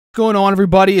What's going on,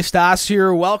 everybody? It's Stas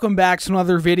here. Welcome back to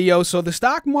another video. So the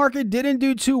stock market didn't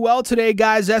do too well today,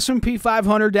 guys. S&P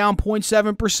 500 down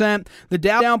 0.7%, the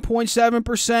Dow down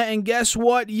 0.7%, and guess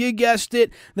what? You guessed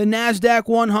it, the Nasdaq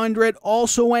 100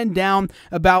 also went down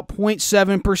about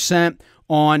 0.7%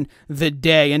 on the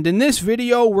day. And in this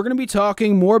video, we're going to be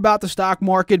talking more about the stock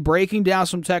market, breaking down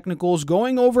some technicals,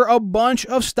 going over a bunch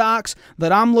of stocks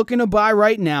that I'm looking to buy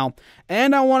right now.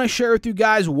 And I want to share with you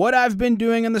guys what I've been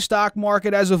doing in the stock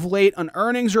market as of late, an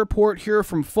earnings report here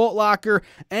from Foot Locker,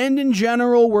 and in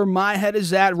general where my head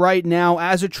is at right now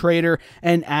as a trader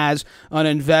and as an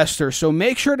investor. So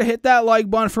make sure to hit that like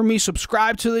button for me,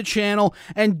 subscribe to the channel,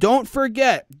 and don't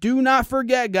forget, do not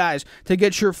forget, guys, to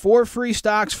get your 4 free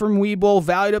stocks from WeBull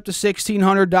valued up to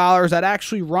 $1,600. That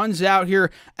actually runs out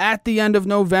here at the end of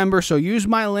November. So use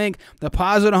my link,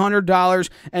 deposit $100,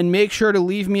 and make sure to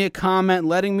leave me a comment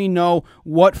letting me know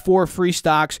what 4 free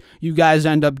stocks you guys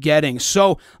end up getting.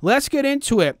 So let's get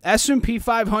into it. S&P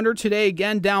 500 today,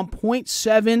 again, down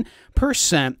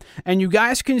 0.7%. And you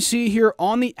guys can see here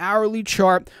on the hourly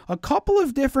chart a couple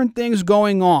of different things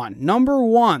going on. Number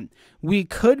one, we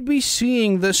could be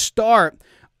seeing the start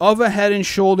of a head and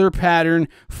shoulder pattern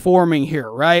forming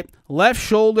here, right? Left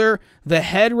shoulder, the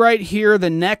head right here, the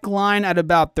neckline at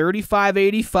about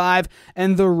 35.85,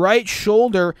 and the right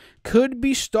shoulder could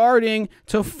be starting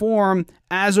to form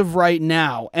as of right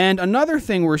now. And another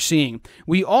thing we're seeing,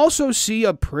 we also see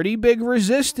a pretty big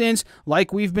resistance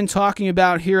like we've been talking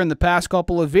about here in the past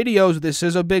couple of videos. This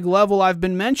is a big level I've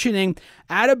been mentioning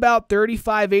at about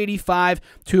 35.85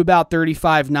 to about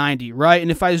 35.90, right?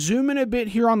 And if I zoom in a bit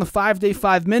here on the 5-day,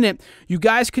 5-minute, you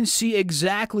guys can see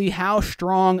exactly how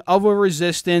strong of a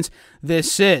resistance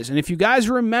this is. And if you guys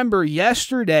remember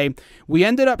yesterday, we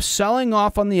ended up selling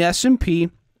off on the S&P.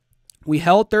 We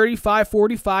held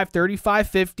 35.45,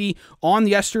 35.50 on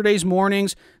yesterday's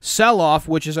morning's sell-off,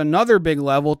 which is another big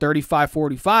level,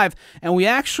 35.45, and we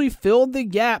actually filled the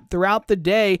gap throughout the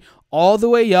day all the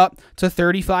way up to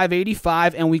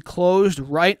 35.85, and we closed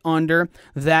right under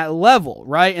that level,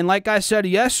 right? And like I said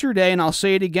yesterday, and I'll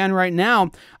say it again right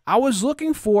now, I was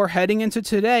looking for, heading into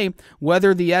today,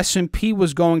 whether the S&P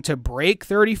was going to break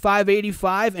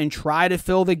 35.85 and try to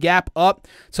fill the gap up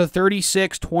to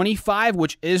 36.25,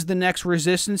 which is the next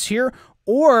resistance here,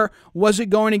 or was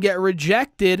it going to get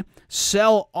rejected,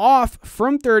 sell off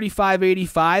from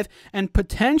 35.85, and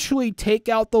potentially take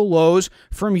out the lows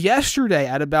from yesterday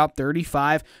at about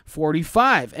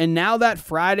 35.45? And now that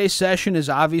Friday session is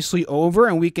obviously over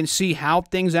and we can see how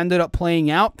things ended up playing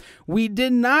out, we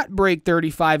did not break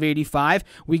 35.85.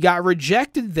 We got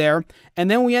rejected there,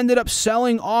 and then we ended up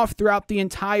selling off throughout the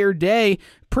entire day,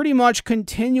 pretty much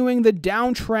continuing the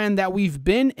downtrend that we've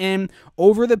been in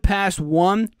over the past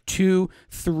 1, 2,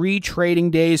 3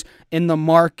 trading days in the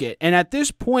market. And at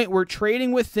this point, we're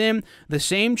trading within the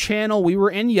same channel we were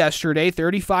in yesterday,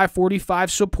 35.45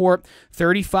 support,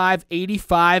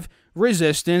 35.85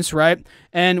 resistance, right?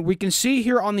 And we can see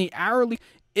here on the hourly,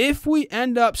 if we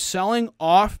end up selling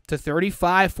off to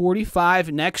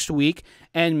 35.45 next week,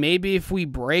 and maybe if we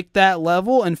break that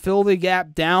level and fill the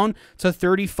gap down to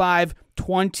 35.20,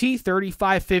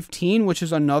 35.15, which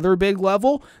is another big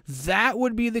level, that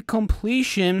would be the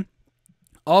completion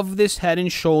of this head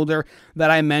and shoulder that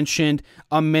I mentioned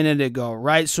a minute ago,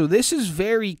 right? So this is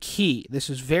very key. This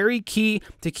is very key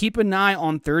to keep an eye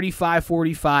on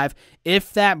 35.45.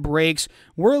 If that breaks,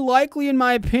 we're likely, in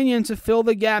my opinion, to fill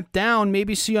the gap down,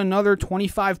 maybe see another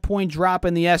 25-point drop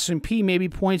in the S&P, maybe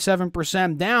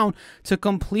 0.7% down to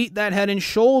complete that head and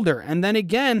shoulder. And then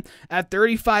again, at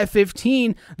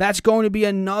 35.15, that's going to be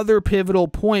another pivotal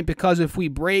point, because if we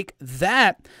break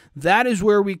that, that is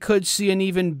where we could see an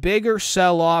even bigger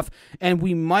sell-off, and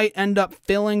we might end up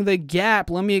filling the gap.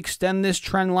 Let me extend this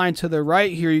trend line to the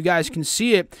right here. You guys can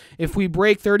see it. If we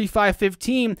break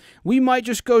 35.15, we might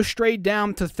just go straight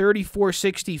down to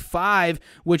 34.65,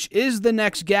 which is the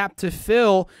next gap to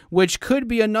fill, which could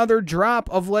be another drop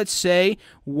of, let's say,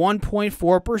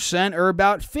 1.4% or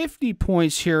about 50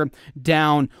 points here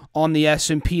down on the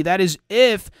S&P. That is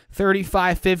if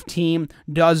 35.15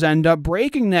 does end up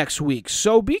breaking next week.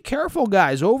 So be careful,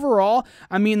 guys. Overall,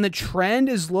 I mean, the trend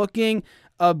is looking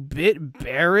a bit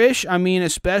bearish. I mean,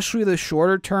 especially the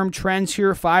shorter term trends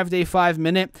here, 5-day,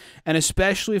 5-minute, and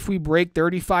especially if we break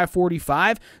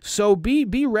 35.45. So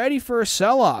be ready for a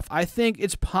sell-off. I think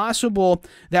it's possible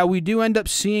that we do end up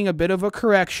seeing a bit of a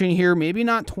correction here, maybe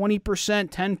not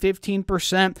 20%, 10,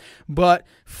 15%, but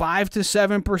 5 to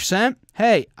 7%.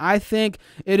 Hey, I think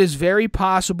it is very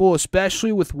possible,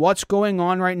 especially with what's going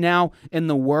on right now in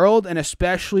the world and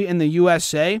especially in the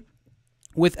USA,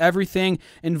 with everything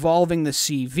involving the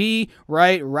CV,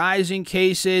 right? Rising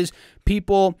cases,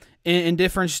 people in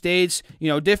different states,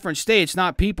 different states,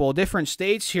 not people, different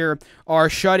states here are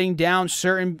shutting down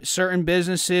certain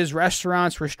businesses,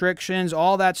 restaurants, restrictions,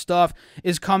 all that stuff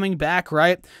is coming back,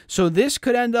 right? So this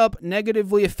could end up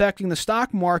negatively affecting the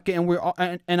stock market,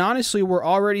 and honestly, we're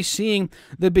already seeing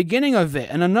the beginning of it.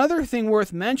 And another thing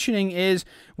worth mentioning is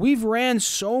we've ran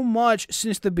so much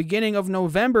since the beginning of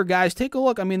November, guys. Take a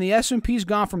look. I mean, the S&P's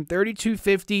gone from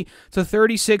 3250 to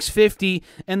 3650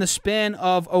 in the span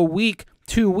of a week,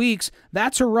 2 weeks.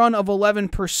 That's a run of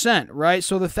 11%, right?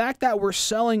 So the fact that we're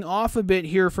selling off a bit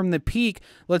here from the peak,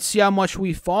 let's see how much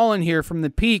we've fallen here from the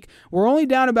peak. We're only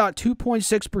down about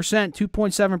 2.6%,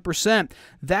 2.7%.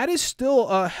 That is still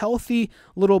a healthy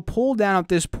little pull down at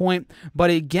this point. But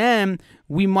again,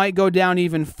 we might go down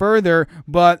even further.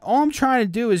 But all I'm trying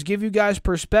to do is give you guys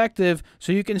perspective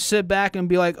so you can sit back and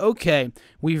be like, okay,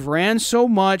 we've ran so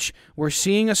much. We're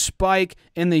seeing a spike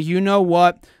in the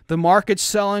you-know-what. The market's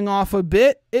selling off a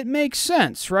bit. It makes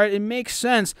sense, right? It makes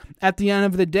sense at the end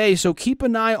of the day. So keep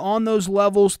an eye on those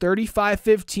levels,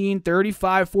 35.15,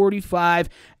 35.45,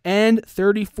 and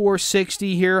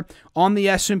 34.60 here on the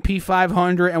S&P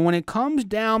 500. And when it comes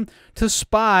down to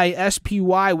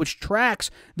SPY, which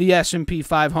tracks the S&P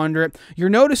 500, you're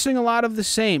noticing a lot of the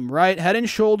same, right? Head and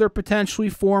shoulder potentially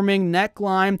forming,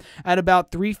 neckline at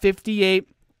about 358.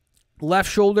 Left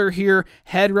shoulder here,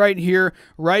 head right here,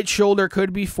 right shoulder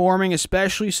could be forming,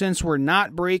 especially since we're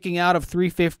not breaking out of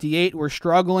 358. We're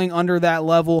struggling under that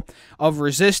level of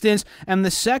resistance. And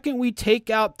the second we take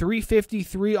out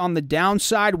 353 on the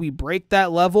downside, we break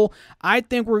that level, I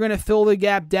think we're going to fill the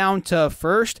gap down to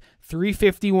first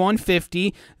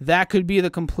 351.50. That could be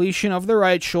the completion of the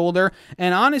right shoulder.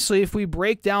 And honestly, if we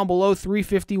break down below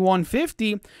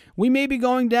 351.50, we may be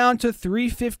going down to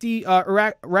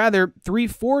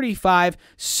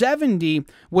 345.70,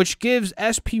 which gives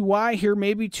SPY here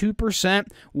maybe 2%,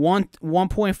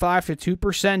 1.5 to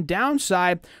 2%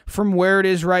 downside from where it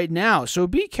is right now. So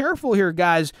be careful here,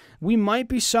 guys. We might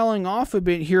be selling off a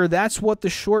bit here. That's what the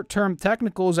short-term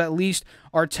technicals at least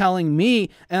are telling me,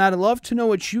 and I'd love to know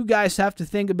what you guys have to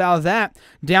think about that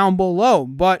down below.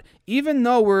 But even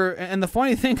though and the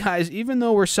funny thing, guys, even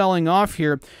though we're selling off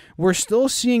here, we're still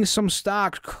seeing some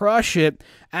stocks crush it.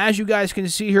 As you guys can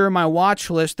see here in my watch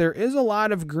list, there is a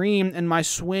lot of green in my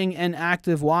swing and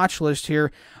active watch list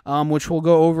here, which we'll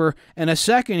go over in a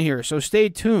second here, so stay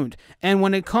tuned. And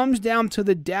when it comes down to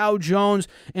the Dow Jones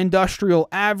Industrial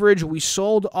Average, we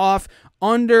sold off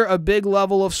under a big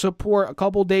level of support a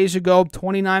couple days ago,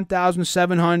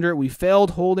 29,700. We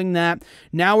failed holding that.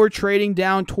 Now we're trading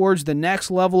down towards the next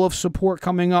level of support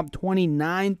coming up,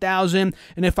 29,000.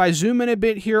 And if I zoom in a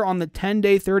bit here on the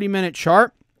 10-day, 30-minute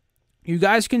chart, you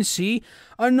guys can see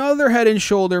another head and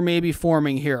shoulder maybe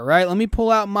forming here, right? Let me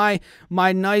pull out my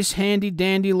nice handy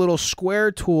dandy little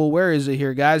square tool. Where is it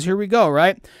here, guys? Here we go,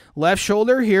 right? Left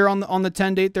shoulder here on the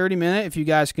 10-day, 30-minute, if you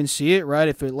guys can see it, right?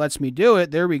 If it lets me do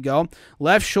it, there we go.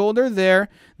 Left shoulder there.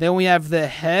 Then we have the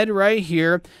head right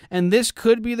here, and this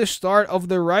could be the start of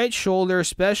the right shoulder,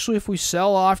 especially if we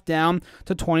sell off down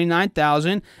to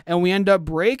 29,000, and we end up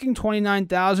breaking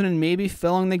 29,000 and maybe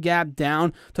filling the gap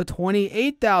down to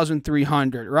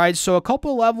 28,300, right? So a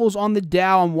couple levels on the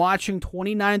Dow. I'm watching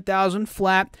 29,000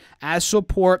 flat as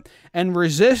support, and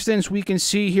resistance we can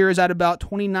see here is at about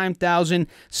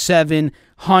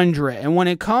 29,700. And when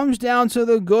it comes down to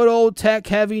the good old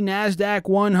tech-heavy Nasdaq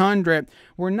 100,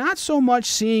 we're not so much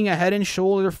seeing a head and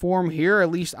shoulder form here.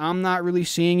 At least I'm not really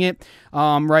seeing it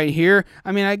right here.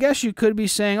 I mean, I guess you could be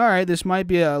saying, all right, this might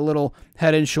be a little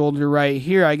head and shoulder right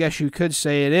here. I guess you could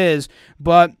say it is.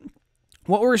 But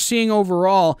what we're seeing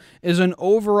overall is an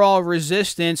overall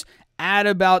resistance at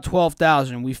about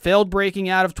 12,000. We failed breaking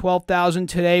out of 12,000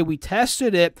 today. We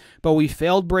tested it, but we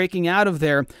failed breaking out of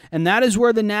there. And that is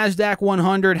where the Nasdaq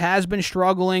 100 has been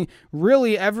struggling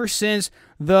really ever since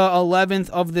the 11th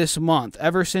of this month,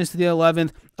 ever since the 11th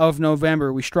of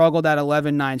November. We struggled at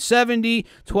 11,970,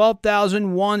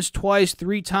 12,000 once, twice,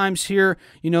 3 times here,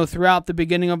 throughout the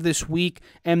beginning of this week,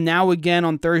 and now again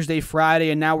on Thursday, Friday,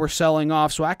 and now we're selling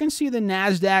off. So I can see the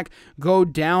Nasdaq go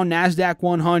down, Nasdaq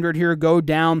 100 here go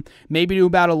down, maybe to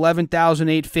about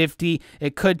 11,850.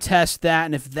 It could test that,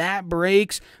 and if that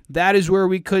breaks, that is where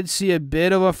we could see a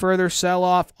bit of a further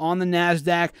sell-off on the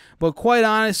Nasdaq. But quite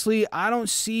honestly, I don't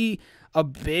see a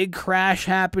big crash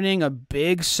happening, a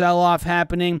big sell-off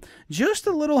happening, just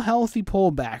a little healthy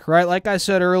pullback, right? Like I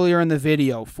said earlier in the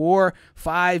video, 4,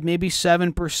 5, maybe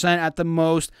 7% at the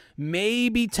most,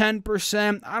 maybe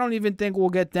 10%. I don't even think we'll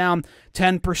get down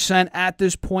 10% at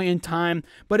this point in time.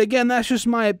 But again, that's just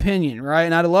my opinion, right?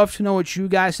 And I'd love to know what you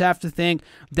guys have to think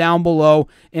down below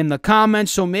in the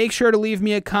comments. So make sure to leave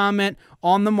me a comment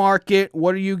on the market.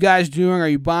 What are you guys doing? Are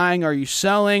you buying? Are you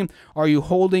selling? Are you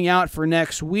holding out for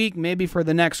next week? Maybe for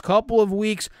the next couple of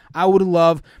weeks? I would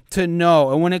love to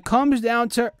know. And when it comes down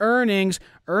to earnings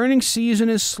season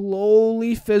is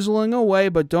slowly fizzling away,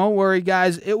 but don't worry,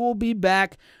 guys. It will be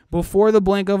back before the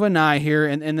blink of an eye here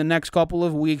in the next couple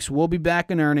of weeks. We'll be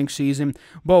back in earnings season.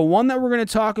 But one that we're going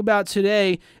to talk about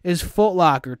today is Foot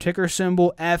Locker, ticker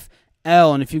symbol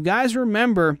FL. And if you guys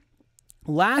remember,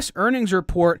 last earnings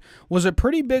report was a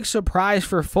pretty big surprise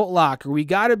for Foot Locker. We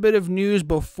got a bit of news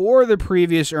before the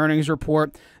previous earnings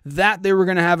report that they were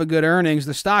going to have a good earnings.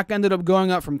 The stock ended up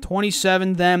going up from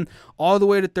 27 then all the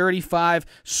way to 35,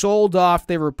 sold off.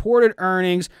 They reported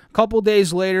earnings. A couple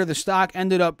days later, the stock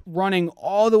ended up running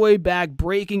all the way back,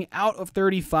 breaking out of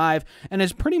 35, and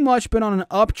has pretty much been on an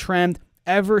uptrend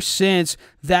ever since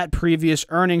that previous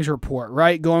earnings report,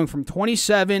 right? Going from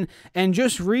 27, and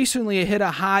just recently it hit a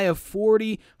high of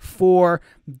 $44.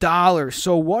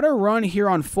 So what a run here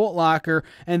on Foot Locker,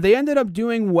 and they ended up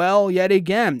doing well yet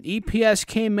again. EPS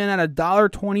came in at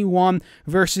 $1.21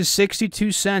 versus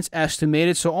 62 cents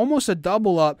estimated, so almost a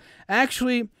double up.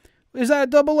 Actually, is that a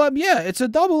double up? Yeah, it's a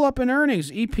double up in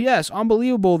earnings. EPS,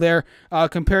 unbelievable there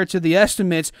compared to the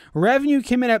estimates. Revenue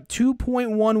came in at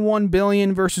 $2.11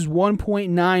 billion versus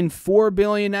 $1.94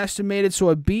 billion estimated, so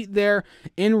a beat there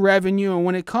in revenue. And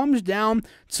when it comes down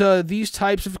to these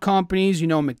types of companies,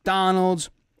 McDonald's,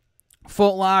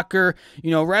 Foot Locker,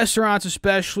 restaurants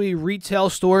especially, retail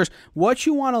stores, what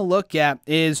you want to look at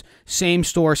is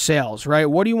same-store sales, right?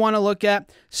 What do you want to look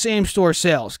at? Same-store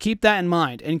sales. Keep that in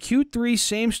mind. In Q3,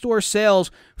 same-store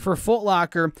sales for Foot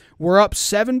Locker were up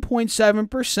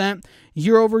 7.7%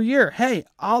 year over year. Hey,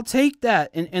 I'll take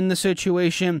that in the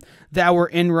situation that we're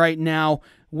in right now,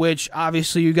 which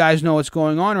obviously you guys know what's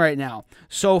going on right now.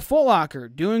 So Foot Locker,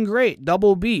 doing great,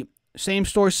 double beat.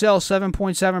 Same-store sales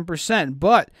 7.7%,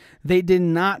 but they did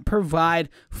not provide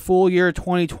full year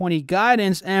 2020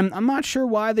 guidance, and I'm not sure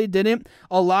why they didn't.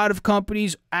 A lot of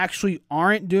companies actually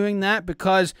aren't doing that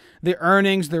because the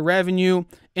earnings, the revenue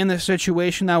in the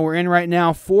situation that we're in right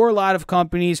now, for a lot of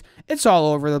companies, it's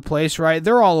all over the place, right?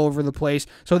 They're all over the place,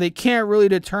 so they can't really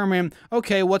determine,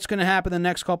 okay, what's going to happen the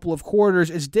next couple of quarters.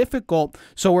 It's difficult,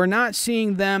 so we're not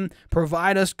seeing them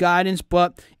provide us guidance,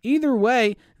 but either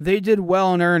way, they did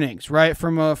well in earnings, right,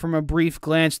 from a brief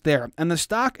glance there. And the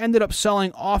stock ended up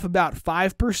selling off about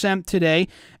 5% today,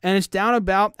 and it's down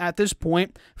about, at this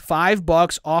point,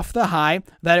 $5 off the high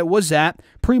that it was at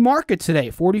pre-market today,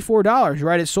 $44,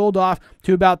 right? It sold off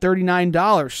to about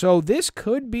 $39. So this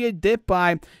could be a dip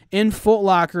buy in Foot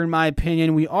Locker, in my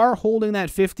opinion. We are holding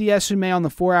that 50 SMA on the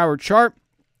 4-hour chart.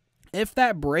 If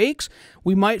that breaks,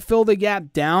 we might fill the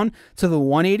gap down to the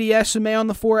 180 SMA on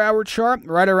the 4-hour chart,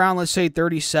 right around, let's say,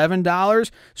 $37.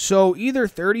 So either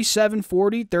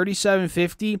 $37.40,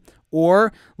 $37.50,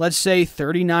 or let's say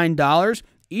 $39.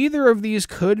 Either of these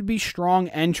could be strong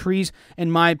entries,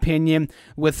 in my opinion,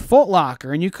 with Foot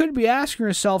Locker. And you could be asking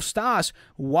yourself, Stas,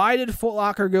 why did Foot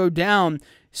Locker go down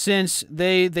since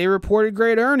they reported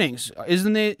great earnings?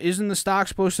 Isn't the stock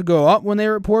supposed to go up when they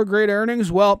report great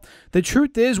earnings? Well, the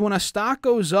truth is, when a stock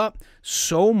goes up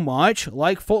so much,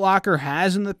 like Foot Locker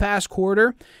has in the past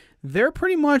quarter, they're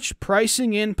pretty much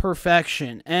pricing in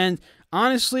perfection. And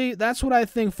honestly, that's what I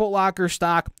think Foot Locker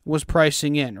stock was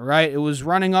pricing in, right? It was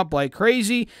running up like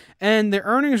crazy, and the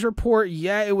earnings report,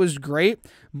 yeah, it was great,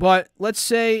 but let's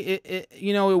say it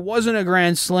wasn't a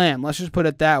grand slam. Let's just put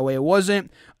it that way. It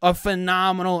wasn't a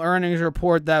phenomenal earnings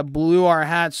report that blew our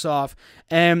hats off.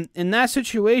 And in that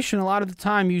situation, a lot of the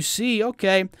time you see,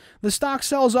 okay, the stock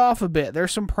sells off a bit.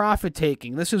 There's some profit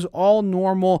taking. This is all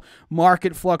normal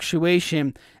market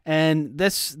fluctuation. And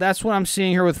that's what I'm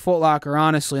seeing here with Foot Locker,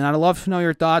 honestly. And I'd love to know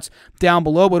your thoughts down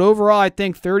below. But overall, I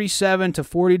think $37 to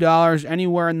 $40,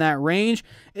 anywhere in that range,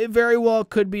 it very well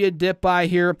could be a dip buy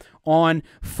here on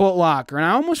Foot Locker. And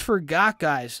I almost forgot,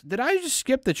 guys. Did I just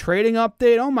skip the trading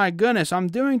update? Oh my goodness, I'm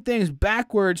doing things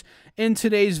backwards in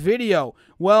today's video.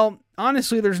 Well,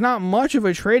 honestly, there's not much of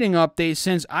a trading update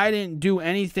since I didn't do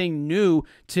anything new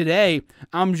today.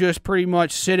 I'm just pretty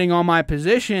much sitting on my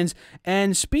positions.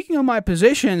 And speaking of my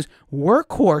positions,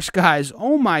 Workhorse, guys,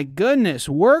 oh my goodness,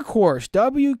 Workhorse,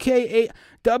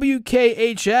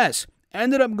 WKHS,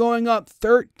 ended up going up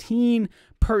 13%,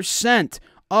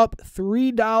 up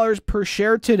 $3 per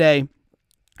share today.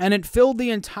 And it filled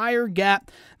the entire gap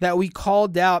that we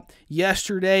called out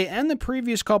yesterday and the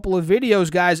previous couple of videos,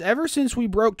 guys. Ever since we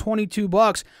broke 22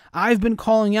 bucks, I've been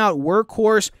calling out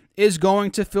Workhorse is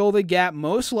going to fill the gap.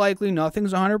 Most likely,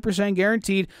 nothing's 100%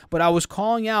 guaranteed, but I was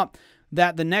calling out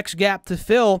that the next gap to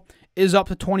fill is up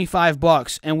to 25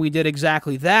 bucks, and we did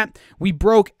exactly that. We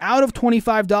broke out of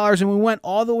 $25 and we went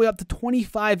all the way up to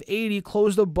 $25.80,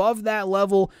 closed above that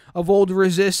level of old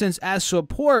resistance as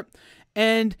support.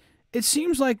 And it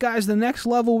seems like, guys, the next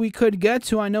level we could get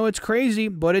to, I know it's crazy,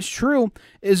 but it's true,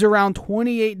 is around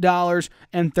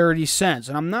 $28.30.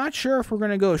 And I'm not sure if we're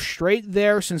going to go straight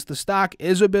there since the stock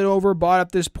is a bit overbought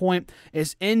at this point.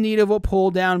 It's in need of a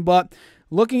pull down, but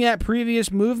looking at previous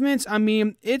movements, I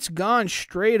mean, it's gone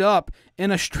straight up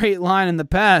in a straight line in the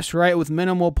past, right, with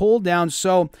minimal pull downs.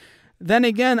 So then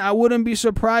again, I wouldn't be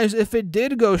surprised if it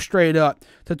did go straight up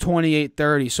to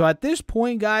 $28.30. So at this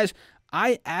point, guys,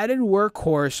 I added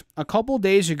Workhorse a couple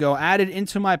days ago, added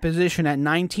into my position at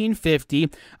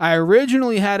 $19.50. I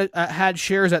originally had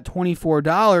shares at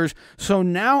 $24, so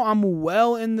now I'm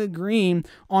well in the green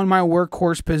on my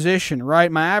Workhorse position,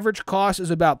 right? My average cost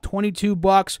is about 22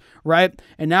 bucks, right?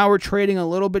 And now we're trading a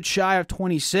little bit shy of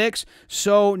 26.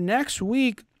 So next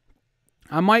week,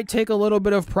 I might take a little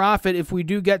bit of profit if we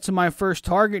do get to my first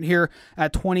target here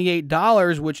at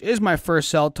 $28, which is my first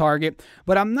sell target.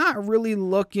 But I'm not really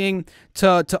looking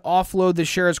to offload the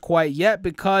shares quite yet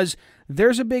because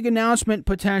there's a big announcement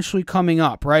potentially coming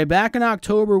up, right? Back in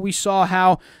October, we saw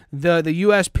how the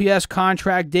USPS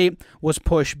contract date was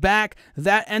pushed back.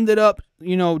 That ended up,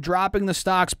 dropping the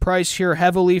stock's price here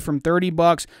heavily from 30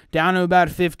 bucks down to about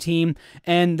 15.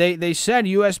 And they said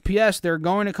USPS, they're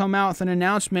going to come out with an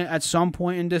announcement at some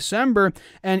point in December.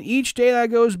 And each day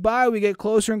that goes by, we get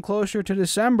closer and closer to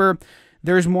December.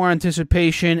 There's more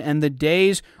anticipation, and the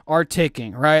days are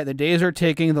ticking, right? The days are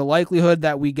ticking. The likelihood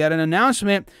that we get an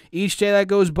announcement each day that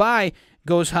goes by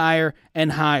goes higher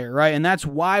and higher, right? And that's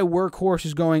why Workhorse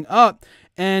is going up.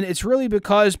 And it's really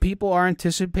because people are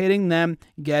anticipating them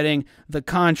getting the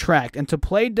contract. And to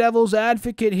play devil's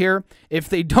advocate here, if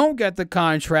they don't get the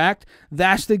contract,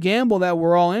 that's the gamble that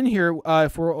we're all in here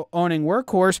if we're owning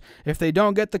Workhorse. If they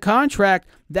don't get the contract,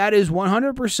 that is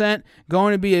 100%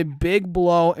 going to be a big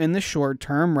blow in the short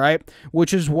term, right?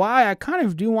 Which is why I kind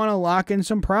of do want to lock in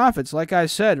some profits, like I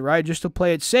said, right? Just to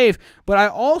play it safe. But I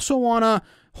also want to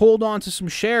hold on to some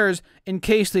shares in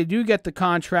case they do get the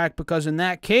contract, because in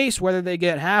that case, whether they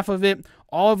get half of it,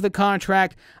 all of the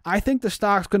contract, I think the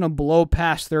stock's going to blow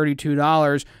past $32,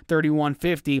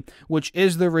 $31.50, which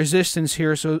is the resistance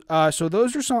here. So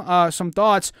those are some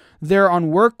thoughts there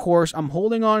on Workhorse. I'm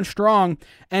holding on strong.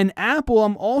 And Apple,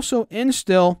 I'm also in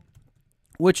still,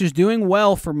 which is doing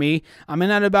well for me. I'm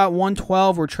in at about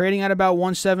 112. We're trading at about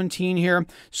 117 here.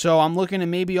 So I'm looking to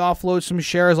maybe offload some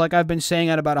shares like I've been saying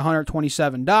at about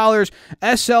 $127.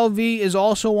 SLV is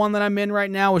also one that I'm in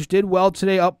right now, which did well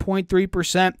today, up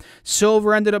 0.3%.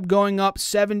 Silver ended up going up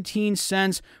 17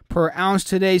 cents per ounce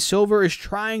today. Silver is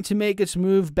trying to make its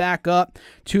move back up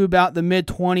to about the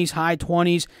mid-20s, high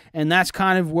 20s, and that's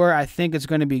kind of where I think it's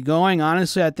going to be going.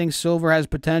 Honestly, I think silver has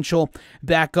potential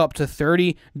back up to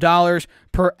 $30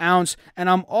 per ounce. And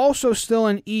I'm also still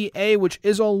in EA, which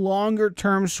is a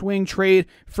longer-term swing trade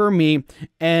for me,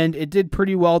 and it did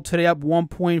pretty well today, up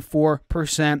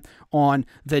 1.4% on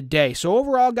the day. So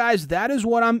overall, guys, that is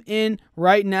what I'm in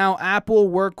right now: Apple,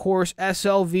 Workhorse,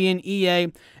 SLV, and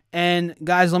EA. And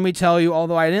guys, let me tell you,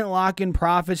 although I didn't lock in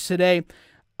profits today,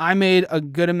 I made a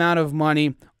good amount of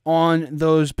money on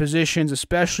those positions,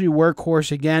 especially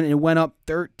Workhorse. Again, it went up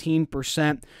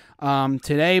 13%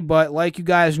 today, but like you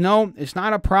guys know, it's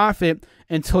not a profit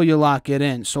until you lock it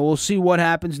in. So we'll see what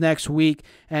happens next week,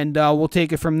 and we'll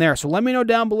take it from there. So let me know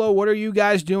down below, what are you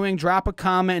guys doing? Drop a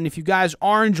comment, and if you guys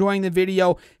are enjoying the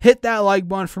video, hit that like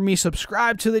button for me.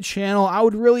 Subscribe to the channel. I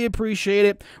would really appreciate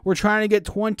it. We're trying to get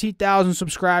 20,000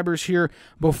 subscribers here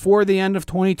before the end of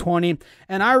 2020,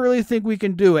 and I really think we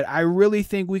can do it. I really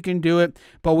think we can do it,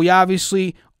 but we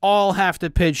obviously all have to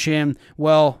pitch in.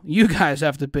 Well, you guys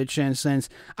have to pitch in, since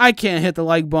I can't hit the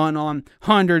like button on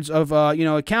hundreds of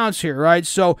accounts here, right?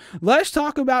 So let's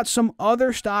talk about some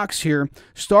other stocks here,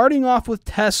 starting off with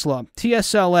Tesla,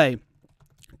 TSLA.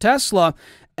 Tesla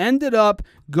ended up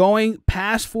going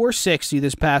past 460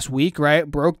 this past week, right?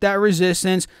 Broke that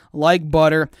resistance like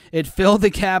butter. It filled the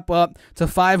gap up to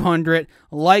 500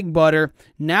 like butter.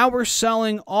 Now we're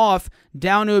selling off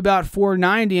down to about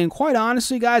 490. And quite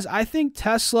honestly, guys, I think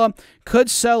Tesla could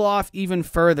sell off even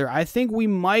further. I think we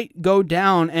might go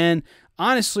down, and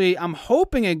honestly, I'm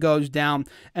hoping it goes down.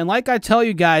 And like I tell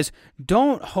you guys,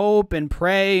 don't hope and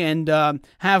pray and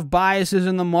have biases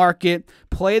in the market.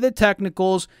 Play the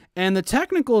technicals. And the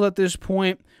technicals at this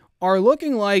point are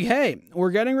looking like, hey,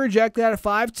 we're getting rejected at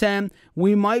 510.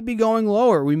 We might be going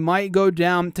lower. We might go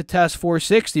down to test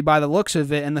 460 by the looks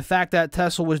of it. And the fact that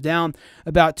Tesla was down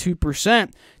about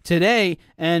 2% today,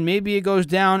 and maybe it goes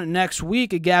down next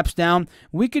week, it gaps down,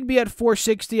 we could be at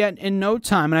 460 in no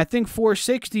time. And I think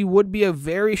 460 would be a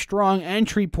very strong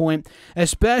entry point,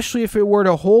 especially if it were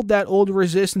to hold that old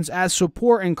resistance as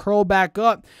support and curl back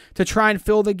up to try and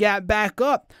fill the gap back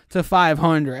up to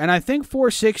 500. And I think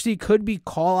 460 could be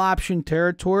call option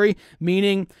territory,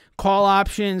 meaning call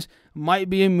options might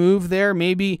be a move there,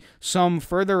 maybe some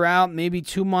further out, maybe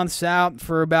 2 months out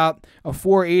for about a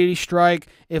 480 strike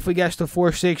if we get to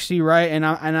 460, right? And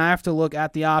I have to look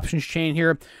at the options chain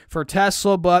here for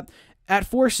Tesla, but at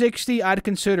 460, I'd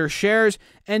consider shares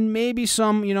and maybe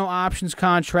some, options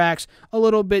contracts a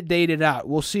little bit dated out.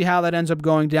 We'll see how that ends up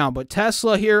going down. But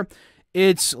Tesla here,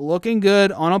 it's looking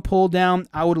good on a pull down.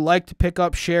 I would like to pick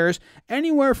up shares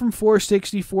anywhere from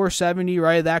 460, 470,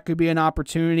 right? That could be an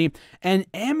opportunity. And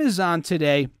Amazon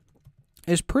today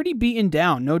is pretty beaten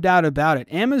down, no doubt about it.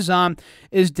 Amazon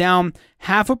is down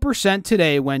 0.5%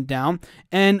 today, went down.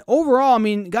 And overall, I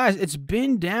mean, guys, it's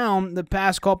been down the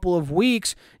past couple of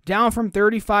weeks, down from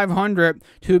 3,500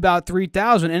 to about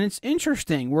 3,000. And it's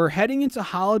interesting. We're heading into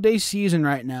holiday season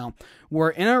right now. We're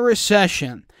in a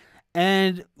recession.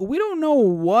 And we don't know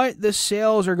what the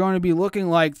sales are going to be looking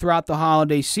like throughout the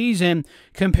holiday season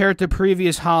compared to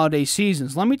previous holiday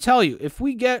seasons. Let me tell you, if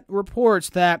we get reports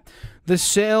that the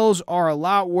sales are a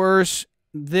lot worse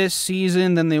this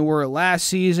season than they were last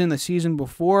season, the season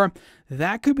before,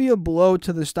 that could be a blow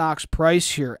to the stock's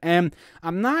price here. And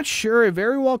I'm not sure, it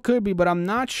very well could be, but I'm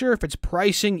not sure if it's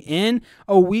pricing in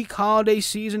a weak holiday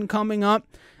season coming up.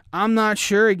 I'm not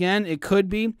sure. Again, it could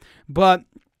be, but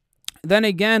then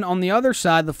again, on the other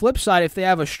side, the flip side, if they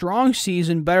have a strong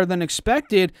season, better than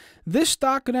expected, this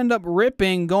stock could end up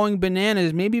ripping, going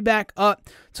bananas, maybe back up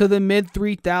to the mid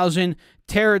 3,000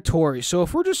 territory. So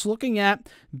if we're just looking at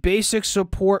basic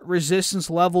support resistance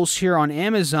levels here on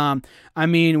Amazon, I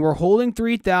mean, we're holding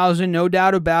 3,000, no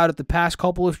doubt about it. The past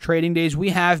couple of trading days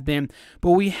we have been,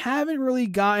 but we haven't really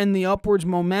gotten the upwards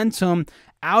momentum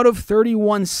out of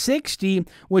 3160,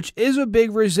 which is a big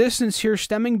resistance here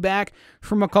stemming back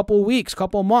from a couple weeks,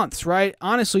 couple months, right?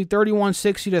 Honestly,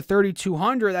 3160 to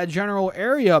 3200, that general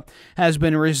area has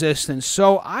been resistance.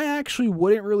 So I actually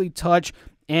wouldn't really touch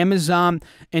Amazon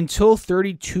until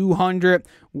 3,200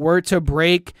 were to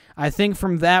break. I think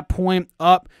from that point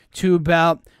up to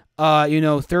about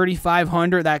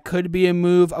 3,500, that could be a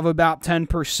move of about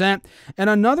 10%. And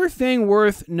another thing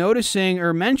worth noticing,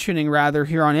 or mentioning rather,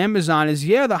 here on Amazon is,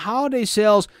 yeah, the holiday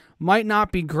sales might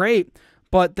not be great,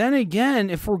 but then again,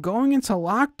 if we're going into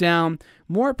lockdown,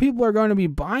 more people are going to be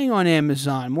buying on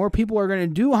Amazon. More people are going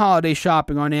to do holiday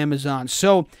shopping on Amazon.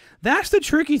 So that's the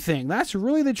tricky thing. That's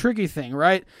really the tricky thing,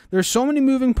 right? There's so many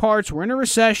moving parts. We're in a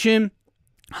recession.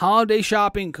 Holiday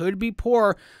shopping could be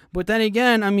poor. But then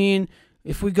again, I mean,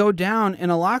 if we go down in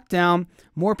a lockdown,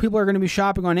 more people are going to be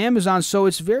shopping on Amazon. So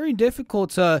it's very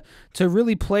difficult to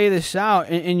really play this out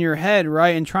in your head,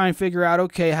 right? And try and figure out,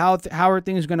 okay, how are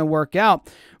things going to work out?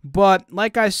 But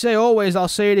like I say always, I'll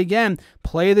say it again,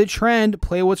 play the trend,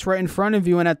 play what's right in front of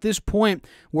you. And at this point,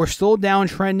 we're still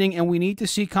downtrending, and we need to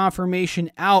see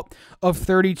confirmation out of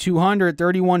 3,200,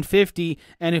 3,150.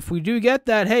 And if we do get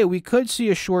that, hey, we could see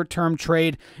a short-term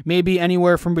trade, maybe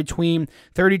anywhere from between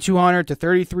 3,200 to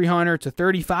 3,300 to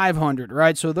 3,500,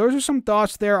 right? So those are some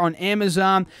thoughts there on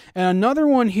Amazon. And another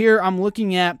one here I'm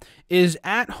looking at is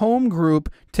At Home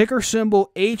Group, ticker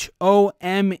symbol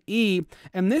HOME.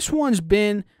 And this one's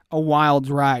been a wild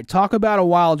ride. Talk about a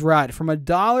wild ride. From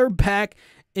 $1 back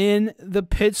in the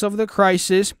pits of the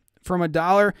crisis, from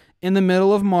 $1 in the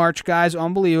middle of March, guys,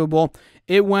 unbelievable.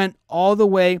 It went all the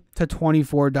way to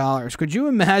 $24. Could you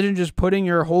imagine just putting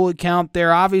your whole account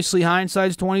there? Obviously,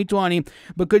 hindsight's 2020,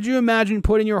 but could you imagine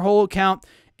putting your whole account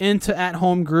into At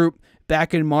Home Group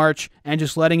back in March and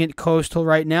just letting it coast till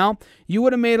right now? You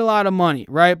would have made a lot of money,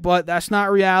 right? But that's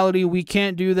not reality. We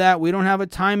can't do that. We don't have a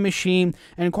time machine.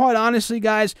 And quite honestly,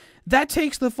 guys, that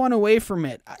takes the fun away from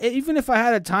it. Even if I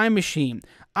had a time machine,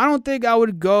 I don't think I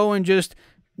would go and just,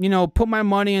 put my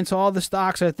money into all the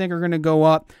stocks I think are going to go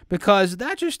up, because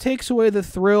that just takes away the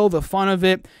thrill, the fun of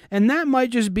it. And that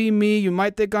might just be me. You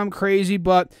might think I'm crazy,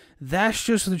 but that's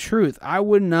just the truth. I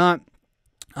would not.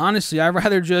 Honestly, I'd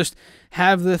rather just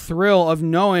have the thrill of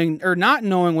knowing or not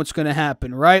knowing what's going to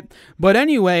happen, right? But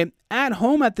anyway, At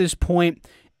Home at this point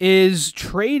is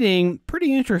trading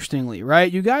pretty interestingly,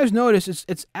 right? You guys notice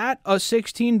it's at a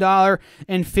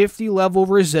 $16.50 level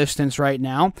resistance right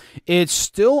now. It's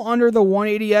still under the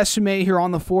 180 SMA here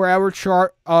on the 4-hour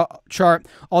chart,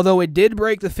 although it did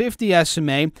break the 50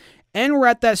 SMA, and we're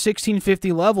at that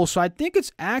 1650 level. So I think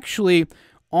it's actually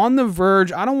on the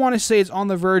verge. I don't want to say it's on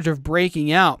the verge of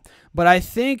breaking out, but I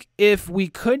think if we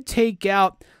could take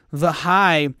out the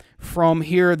high from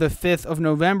here the 5th of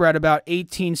November at about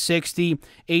 1860,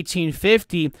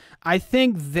 1850, I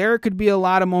think there could be a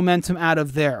lot of momentum out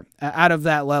of there, out of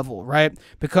that level, right?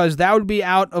 Because that would be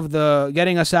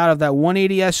getting us out of that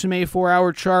 180 SMA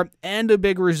 4-hour chart and a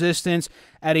big resistance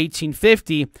at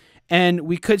 1850. And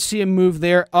we could see a move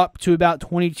there up to about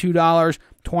 $22,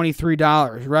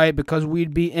 $23, right? Because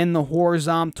we'd be in the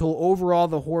horizontal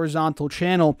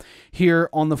channel here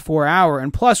on the 4-hour.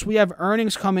 And plus, we have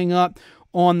earnings coming up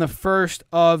on the 1st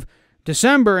of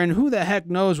December, and who the heck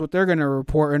knows what they're going to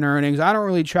report in earnings. I don't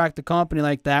really track the company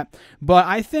like that. But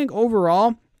I think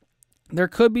overall, there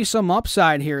could be some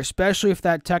upside here, especially if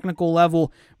that technical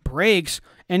level breaks.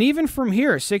 And even from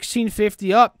here,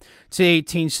 1650 up to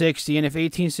 1860, and if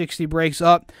 1860 breaks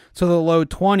up to the low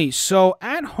 20s. So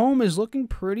at home is looking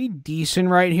pretty decent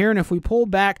right here. And if we pull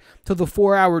back to the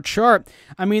 4-hour chart,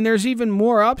 I mean, there's even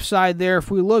more upside there. If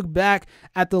we look back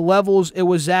at the levels it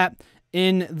was at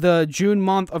in the June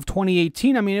month of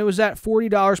 2018, I mean, it was at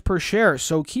 $40 per share.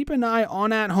 So keep an eye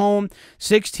on at home,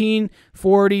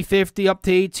 1640, 50 up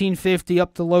to 1850,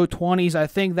 up to low 20s. I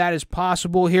think that is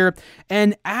possible here.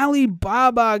 And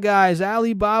Alibaba, guys,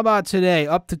 Alibaba today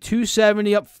up to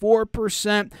 270, up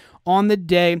 4% on the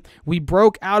day. We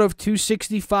broke out of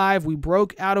 265. We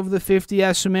broke out of the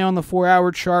 50 SMA on the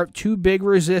 4-hour chart, two big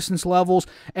resistance levels,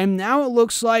 and now it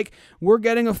looks like we're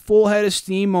getting a full head of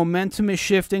steam. Momentum is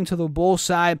shifting to the bull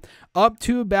side up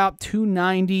to about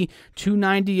 290,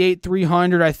 298,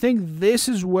 300. I think this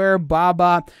is where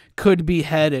Baba could be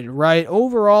headed, right?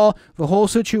 Overall, the whole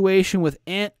situation with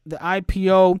Ant, the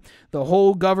IPO, the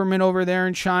whole government over there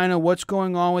in China, what's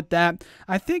going on with that,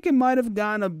 I think it might have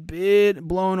gotten a bit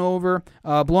blown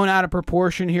out of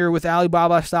proportion here with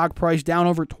Alibaba stock price down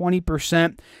over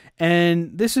 20%.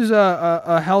 And this is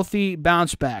a healthy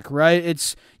bounce back,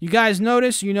 right? You guys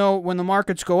notice, when the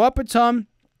markets go up a ton,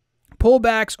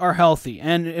 pullbacks are healthy,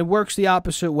 and it works the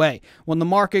opposite way. When the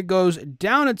market goes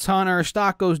down a ton or a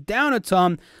stock goes down a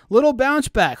ton, little bounce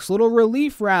backs, little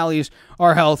relief rallies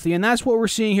are healthy, and that's what we're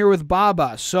seeing here with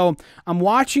Baba. So I'm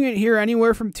watching it here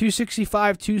anywhere from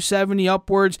 265, 270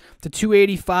 upwards to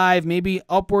 285, maybe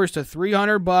upwards to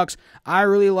 $300. I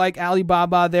really like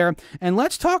Alibaba there. And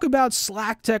let's talk about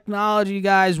Slack Technology,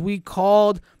 guys. We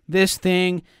called this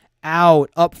thing out,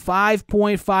 up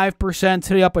 5.5%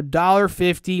 today, up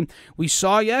 $1.50. We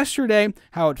saw yesterday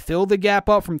how it filled the gap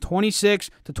up from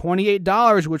 $26 to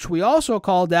 $28, which we also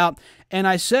called out. And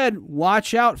I said,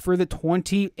 watch out for the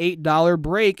 $28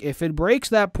 break. If it breaks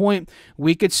that point,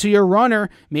 we could see a runner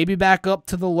maybe back up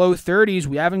to the low 30s.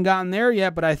 We haven't gotten there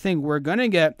yet, but I think we're going to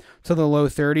get to the low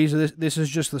 30s. This is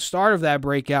just the start of that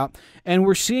breakout. And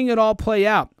we're seeing it all play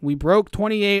out. We broke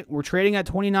 28. We're trading at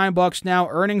 $29 now.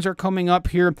 Earnings are coming up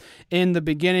here in the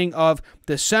beginning of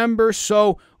December.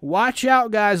 So watch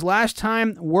out, guys. Last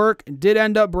time work did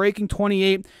end up breaking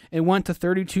 28. It went to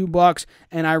 $32,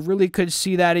 and I really could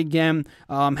see that again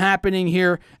happening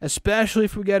here, especially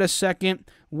if we get a second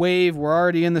wave. We're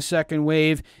already in the second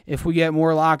wave. If we get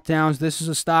more lockdowns, this is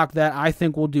a stock that I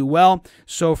think will do well.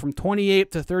 So from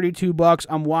 28 to $32,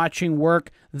 I'm watching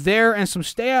work there. And some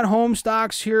stay-at-home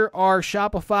stocks here are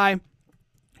Shopify.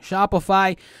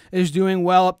 Shopify is doing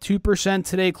well, up 2%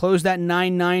 today, closed at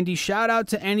 $9.90. Shout out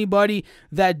to anybody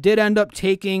that did end up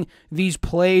taking these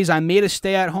plays. I made a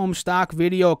stay-at-home stock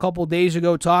video a couple days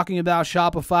ago talking about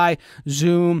Shopify,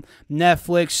 Zoom,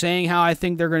 Netflix, saying how I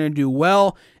think they're going to do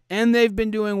well. And they've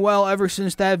been doing well ever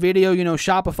since that video.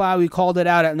 Shopify, we called it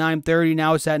out at $9.30.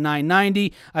 Now it's at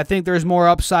 $9.90. I think there's more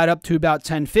upside up to about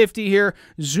 $10.50 here.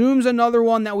 Zoom's another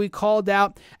one that we called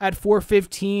out at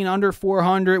 $4.15, under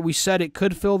 $400. We said it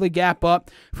could fill the gap up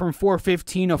from $4.15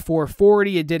 to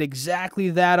 $4.40. It did exactly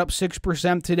that, up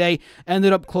 6% today.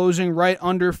 Ended up closing right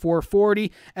under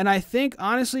 $4.40. And I think,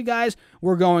 honestly, guys,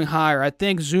 we're going higher. I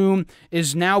think Zoom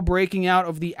is now breaking out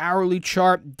of the hourly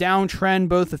chart downtrend,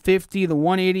 both the 50, the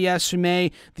 180 the SMA,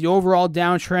 the overall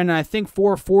downtrend, and I think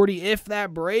 440, if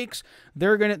that breaks,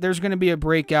 there's gonna be a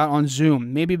breakout on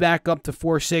Zoom, maybe back up to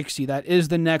 460. That is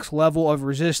the next level of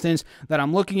resistance that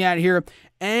I'm looking at here.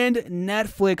 And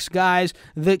Netflix, guys,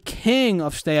 the king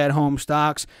of stay-at-home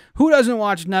stocks. Who doesn't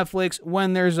watch Netflix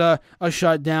when there's a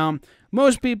shutdown?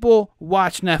 Most people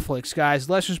watch Netflix, guys.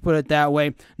 Let's just put it that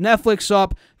way. Netflix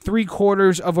up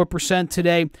 0.75%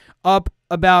 today, up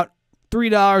about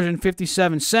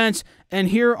 $3.57. And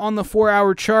here on the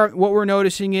 4-hour chart, what we're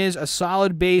noticing is a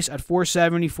solid base at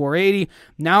 470, 480.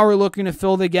 Now we're looking to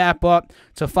fill the gap up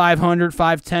to 500,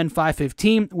 510,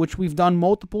 515, which we've done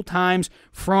multiple times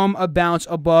from a bounce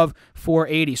above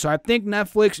 480. So I think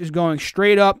Netflix is going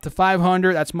straight up to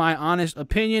 500. That's my honest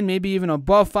opinion, maybe even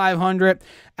above 500,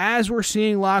 as we're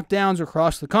seeing lockdowns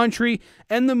across the country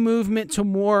and the movement to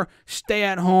more stay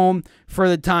at home for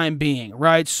the time being,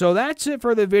 right? So that's it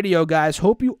for the video, guys.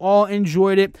 Hope you all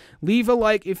enjoyed it. Leave a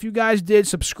like if you guys did.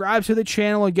 Subscribe to the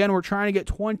channel. Again, we're trying to get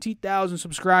 20,000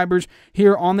 subscribers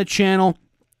here on the channel.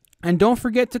 And don't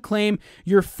forget to claim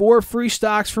your 4 free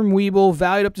stocks from WeBull,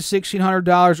 valued up to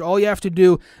 $1,600. All you have to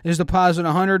do is deposit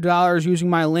 $100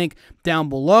 using my link down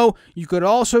below. You could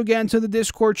also get into the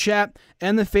Discord chat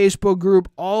and the Facebook group.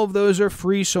 All of those are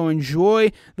free, so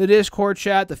enjoy the Discord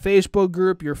chat, the Facebook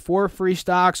group, your 4 free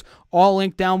stocks, all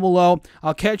linked down below.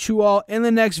 I'll catch you all in the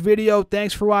next video.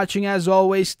 Thanks for watching as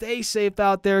always. Stay safe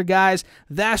out there, guys.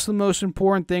 That's the most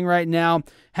important thing right now.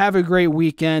 Have a great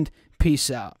weekend. Peace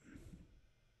out.